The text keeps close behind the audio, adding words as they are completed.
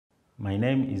My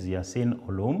name is Yasin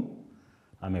Olum.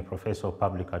 I'm a professor of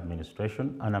public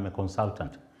administration and I'm a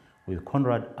consultant with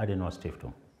Konrad Adenauer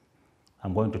Stiftung.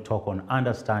 I'm going to talk on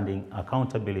understanding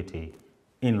accountability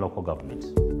in local governments.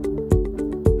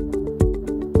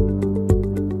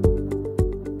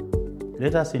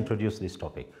 Let us introduce this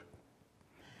topic.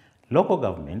 Local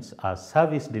governments are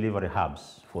service delivery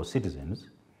hubs for citizens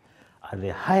at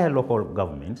the higher local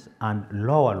governments and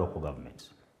lower local governments.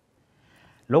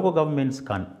 Local governments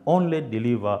can only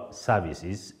deliver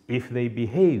services if they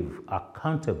behave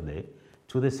accountably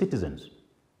to the citizens.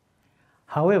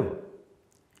 However,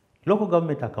 local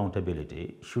government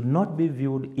accountability should not be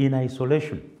viewed in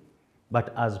isolation,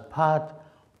 but as part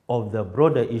of the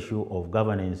broader issue of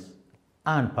governance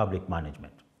and public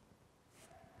management.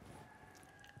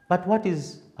 But what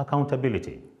is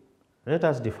accountability? Let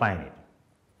us define it.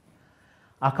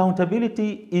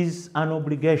 Accountability is an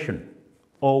obligation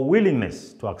or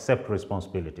willingness to accept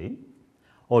responsibility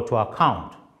or to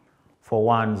account for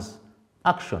one's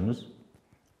actions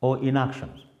or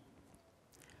inactions.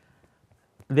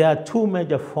 There are two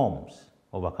major forms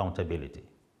of accountability.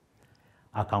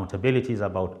 Accountability is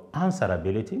about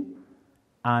answerability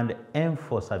and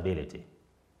enforceability.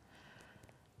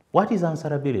 What is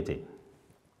answerability?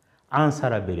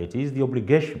 Answerability is the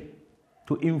obligation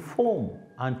to inform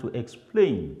and to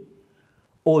explain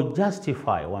or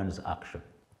justify one's action.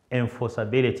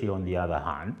 Enforceability, on the other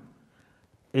hand,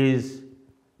 is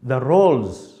the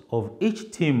roles of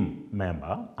each team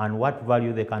member and what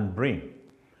value they can bring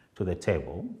to the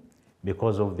table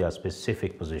because of their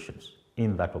specific positions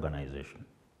in that organization.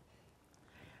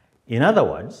 In other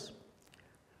words,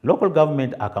 local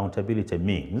government accountability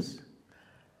means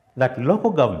that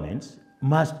local governments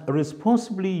must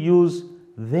responsibly use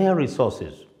their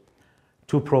resources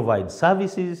to provide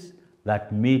services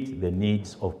that meet the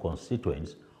needs of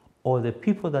constituents or the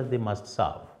people that they must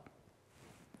serve.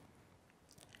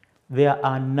 There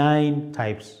are 9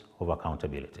 types of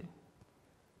accountability: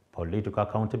 political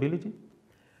accountability,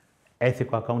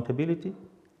 ethical accountability,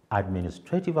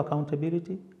 administrative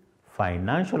accountability,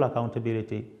 financial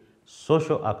accountability,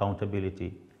 social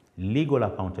accountability, legal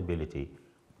accountability,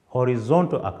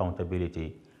 horizontal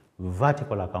accountability,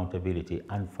 vertical accountability,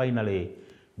 and finally,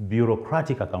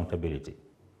 bureaucratic accountability.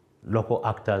 Local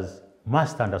actors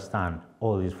must understand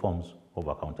all these forms of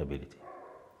accountability.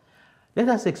 Let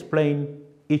us explain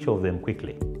each of them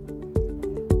quickly.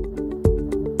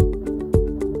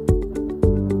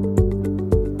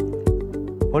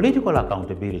 Political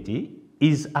accountability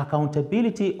is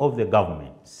accountability of the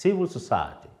government, civil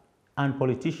society, and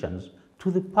politicians to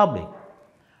the public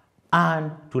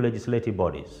and to legislative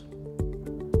bodies.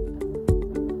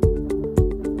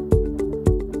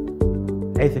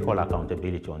 Ethical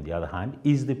accountability, on the other hand,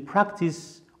 is the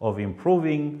practice of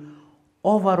improving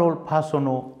overall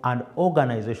personal and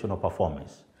organizational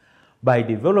performance by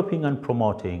developing and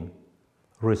promoting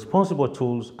responsible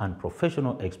tools and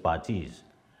professional expertise,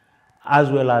 as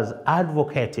well as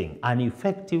advocating an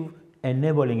effective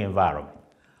enabling environment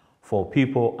for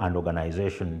people and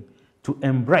organizations to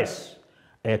embrace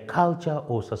a culture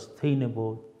of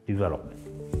sustainable development.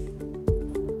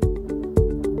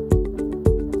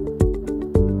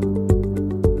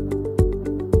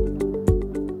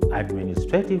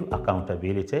 Administrative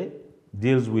accountability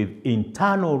deals with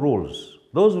internal rules,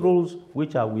 those rules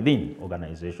which are within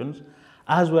organizations,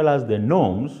 as well as the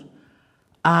norms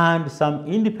and some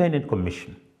independent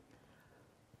commission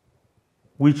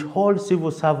which hold civil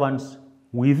servants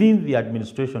within the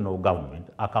administration of government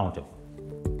accountable.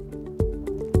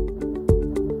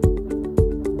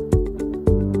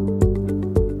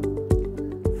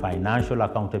 Financial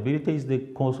accountability is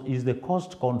the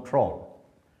cost control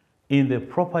in the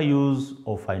proper use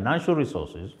of financial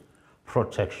resources,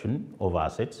 protection of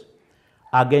assets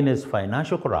against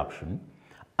financial corruption,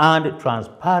 and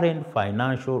transparent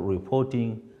financial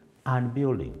reporting and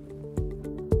building.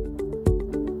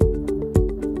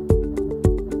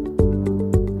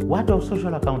 What of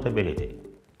social accountability?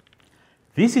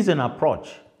 This is an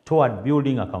approach toward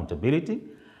building accountability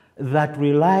that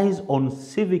relies on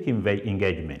civic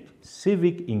engagement,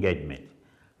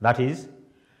 that is,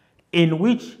 in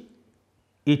which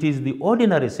it is the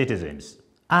ordinary citizens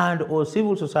and or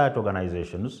civil society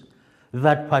organizations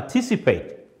that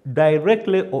participate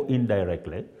directly or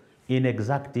indirectly in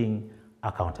exacting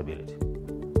accountability.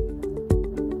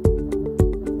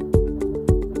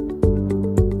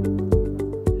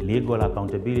 Legal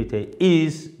accountability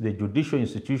is the judicial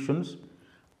institutions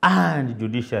and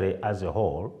judiciary as a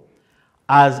whole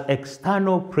as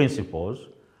external principles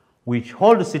which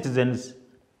hold citizens,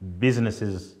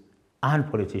 businesses, and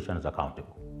politicians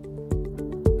accountable.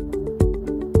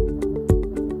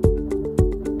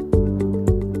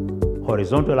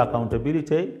 Horizontal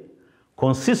accountability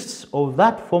consists of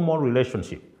that formal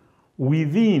relationship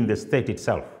within the state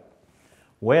itself,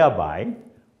 whereby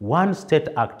one state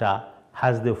actor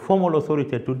has the formal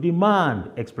authority to demand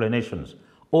explanations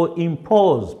or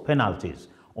impose penalties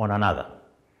on another.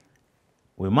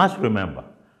 We must remember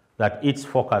that its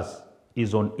focus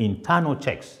is on internal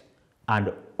checks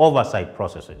and oversight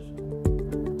processes.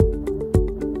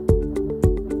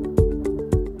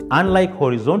 Unlike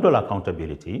horizontal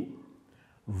accountability,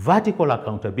 vertical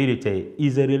accountability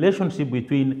is a relationship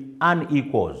between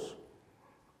unequals.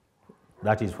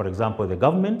 That is, for example, the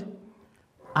government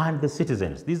and the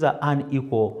citizens. These are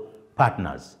unequal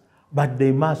partners, but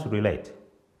they must relate.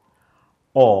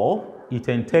 Or it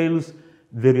entails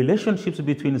the relationships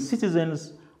between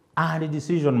citizens and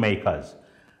decision makers,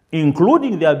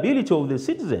 including the ability of the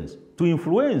citizens to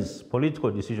influence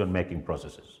political decision-making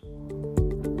processes.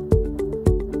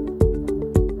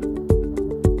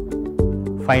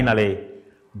 Finally,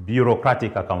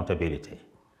 bureaucratic accountability,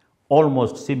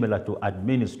 almost similar to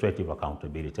administrative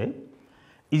accountability,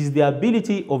 is the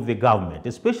ability of the government,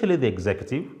 especially the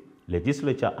executive,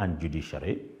 legislature, and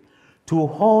judiciary, to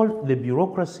hold the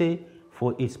bureaucracy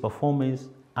for its performance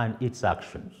and its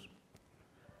actions.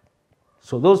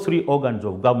 So those three organs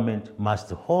of government must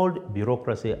hold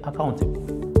bureaucracy accountable.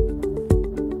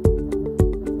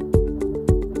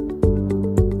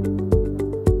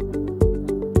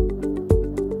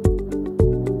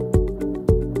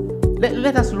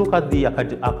 Let us look at the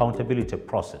accountability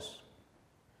process.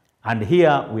 And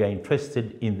here we are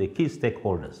interested in the key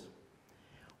stakeholders.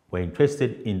 We're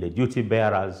interested in the duty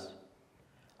bearers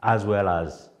as well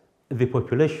as the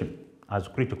population as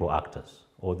critical actors,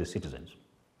 or the citizens.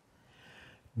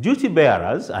 Duty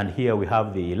bearers, and here we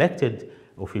have the elected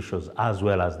officials as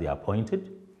well as the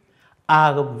appointed,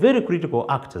 are very critical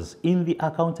actors in the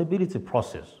accountability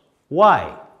process.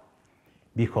 Why?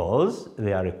 Because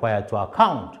they are required to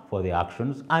account for their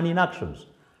actions and inactions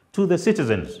to the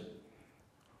citizens.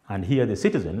 And here the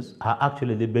citizens are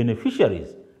actually the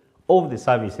beneficiaries of the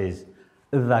services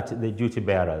that the duty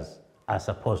bearers are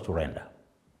supposed to render.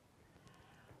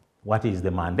 What is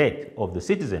the mandate of the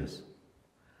citizens?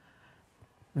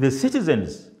 The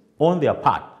citizens, on their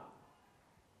part,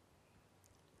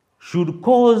 should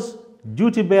cause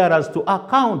duty bearers to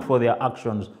account for their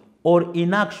actions or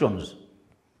inactions.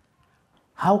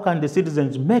 How can the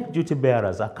citizens make duty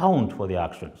bearers account for their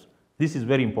actions? This is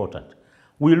very important.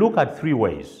 We look at three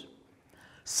ways.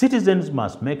 Citizens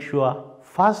must make sure,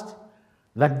 first,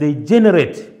 that they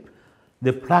generate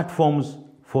the platforms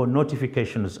for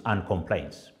notifications and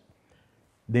complaints.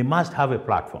 They must have a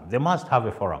platform, they must have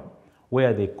a forum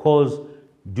where they cause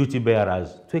duty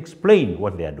bearers to explain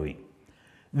what they are doing.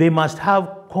 They must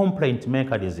have complaint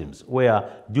mechanisms where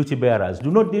duty bearers do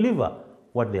not deliver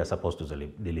what they are supposed to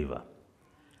deliver.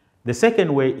 The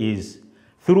second way is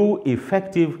through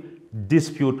effective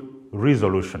dispute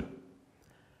resolution.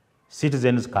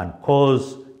 Citizens can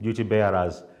cause duty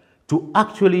bearers to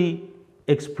actually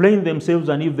explain themselves,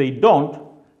 and if they don't,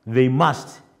 they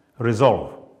must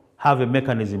have a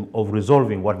mechanism of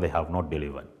resolving what they have not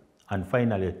delivered. And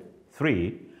finally,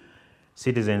 three,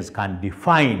 citizens can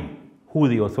define who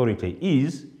the authority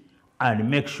is and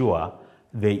make sure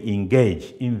they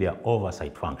engage in their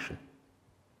oversight function.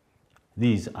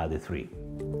 These are the three.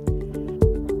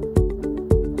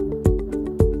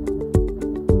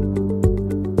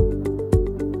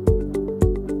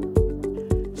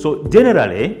 So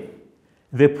generally,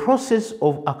 the process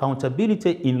of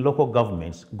accountability in local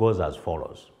governments goes as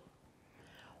follows.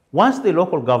 Once the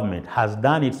local government has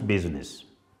done its business,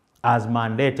 as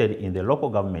mandated in the Local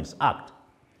Governments Act,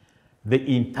 the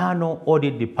internal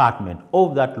audit department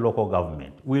of that local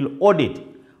government will audit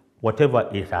whatever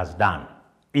it has done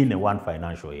in one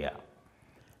financial year.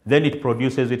 Then it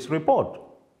produces its report.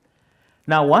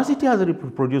 Now, once it has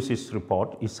produced its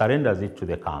report, it surrenders it to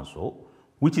the council,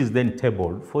 which is then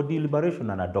tabled for deliberation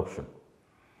and adoption.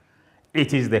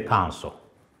 It is the council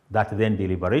that then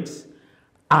deliberates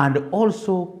and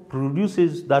also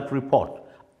produces that report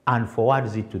and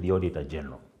forwards it to the Auditor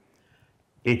General.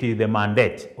 It is the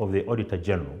mandate of the Auditor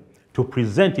General to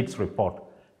present its report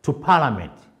to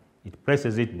Parliament. It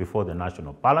places it before the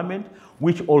National Parliament,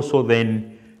 which also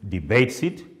then debates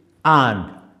it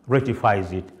and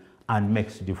ratifies it and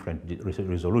makes different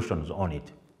resolutions on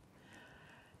it.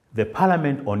 The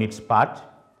Parliament, on its part,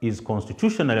 is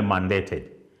constitutionally mandated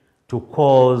to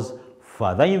cause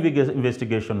further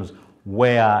investigations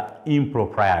where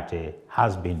impropriety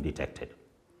has been detected.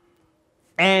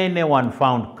 Anyone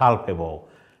found culpable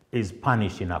is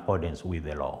punished in accordance with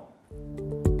the law.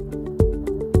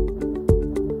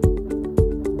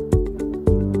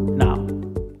 Now,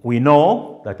 We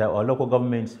know that our local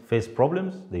governments face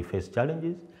problems, they face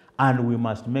challenges, and we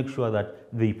must make sure that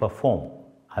they perform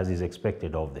as is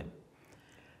expected of them.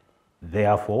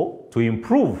 Therefore, to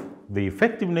improve the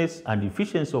effectiveness and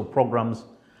efficiency of programs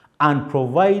and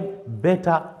provide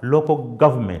better local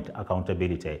government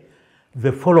accountability,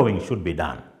 the following should be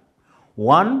done.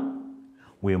 One,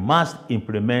 we must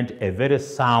implement a very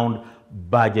sound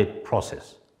budget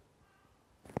process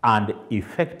and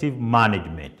effective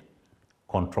management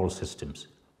control systems,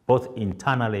 both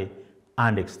internally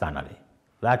and externally.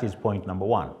 That is point number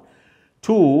one.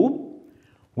 Two,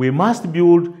 we must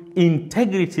build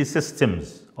integrity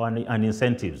systems and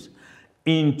incentives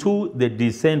into the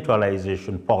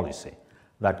decentralization policy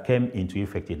that came into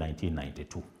effect in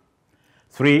 1992.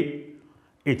 Three,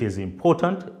 it is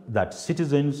important that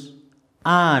citizens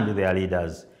and their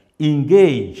leaders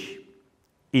engage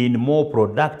in more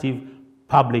productive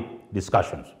public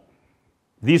discussions.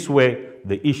 This way,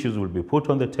 the issues will be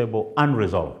put on the table and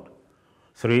resolved.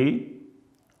 Three,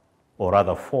 or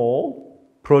rather four,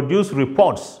 produce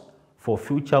reports for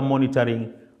future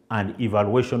monitoring and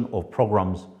evaluation of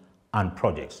programs and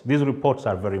projects. These reports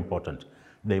are very important.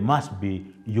 They must be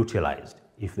utilized.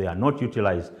 If they are not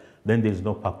utilized, then there is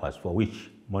no purpose for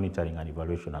which monitoring and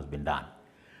evaluation has been done.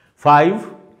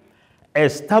 Five,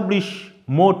 establish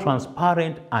more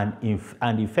transparent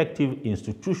and effective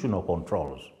institutional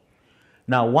controls.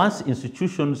 Now, once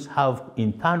institutions have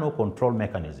internal control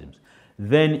mechanisms,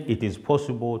 then it is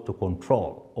possible to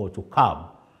control or to curb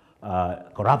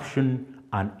corruption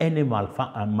and any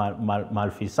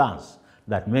malfeasance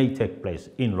that may take place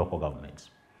in local governments.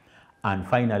 And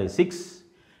finally, six,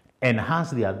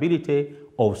 enhance the ability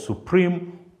of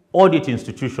supreme audit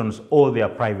institutions or their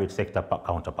private sector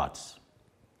counterparts.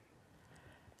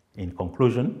 In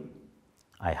conclusion,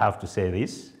 I have to say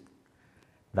this,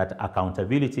 that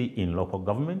accountability in local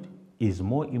government is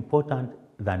more important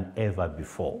than ever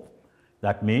before.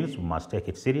 That means we must take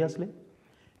it seriously,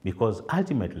 because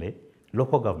ultimately,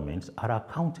 local governments are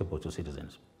accountable to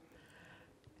citizens.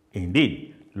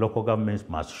 Indeed, local governments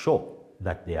must show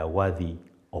that they are worthy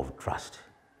of trust.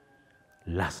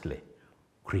 Lastly,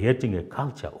 creating a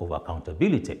culture of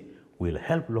accountability will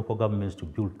help local governments to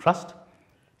build trust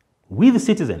with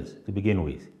citizens to begin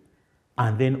with,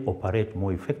 and then operate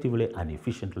more effectively and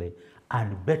efficiently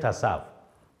and better serve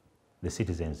the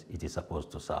citizens it is supposed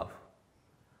to serve.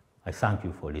 I thank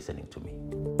you for listening to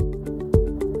me.